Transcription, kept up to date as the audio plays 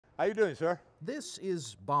How you doing, sir? This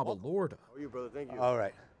is Bob Alorda. How are you, brother? Thank you. All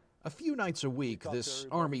right. A few nights a week, this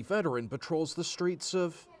Army veteran patrols the streets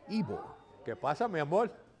of Ybor, ¿Qué pasa, mi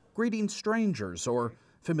amor? greeting strangers or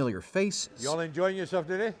familiar faces. You all enjoying yourself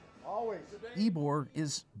today? Always. Ybor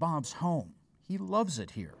is Bob's home. He loves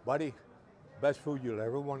it here. Buddy, best food you'll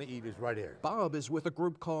ever want to eat is right here. Bob is with a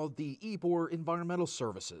group called the Ybor Environmental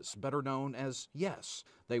Services, better known as YES.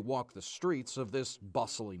 They walk the streets of this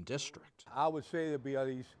bustling district. I would say there'd be at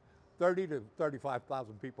least 30 to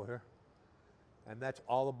 35,000 people here. And that's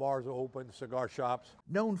all the bars are open, cigar shops.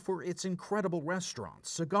 Known for its incredible restaurants,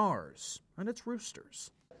 cigars, and its roosters.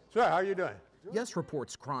 Sir, how you doing? YES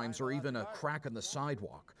reports crimes or even a crack in the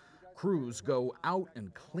sidewalk. Crews go out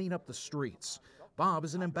and clean up the streets. Bob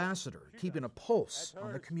is an ambassador, keeping a pulse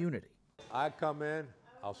on the community. I come in,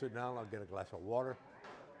 I'll sit down, I'll get a glass of water,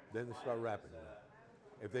 then they start rapping.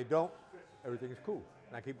 If they don't, everything's cool,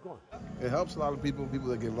 and I keep going. It helps a lot of people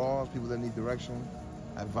that get lost, people that need direction,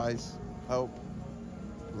 advice, help,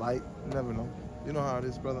 light, you never know. You know how it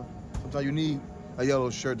is, brother. Sometimes you need a yellow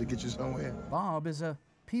shirt to get you somewhere. Bob is a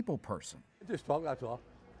people person. Just talk, that's all.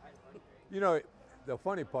 You know, the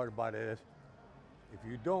funny part about it is, if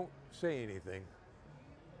you don't say anything,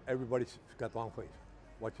 everybody's got the long face.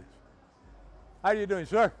 Watch this. How you doing,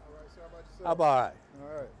 sir? All right, sir, how about yourself? How about right?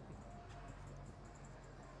 All right.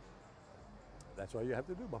 That's all you have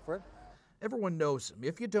to do, my friend. Everyone knows him.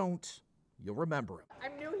 If you don't, you'll remember him.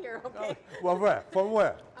 I'm new here, okay? Well, where? From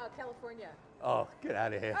where? California. Oh, get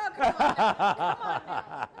out of here. Oh, come on now. Come on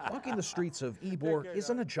now. Walking the streets of Ybor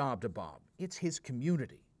isn't a job to Bob. It's his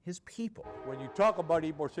community, his people. When you talk about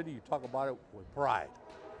Ybor City, you talk about it with pride.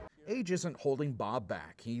 Age isn't holding Bob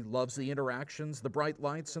back. He loves the interactions, the bright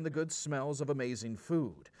lights, and the good smells of amazing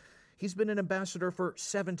food. He's been an ambassador for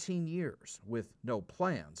 17 years with no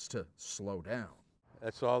plans to slow down.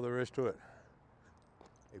 That's all there is to it.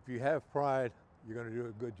 If you have pride, you're going to do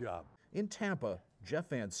a good job. In Tampa, Jeff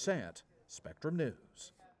Van Sant, Spectrum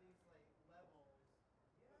News.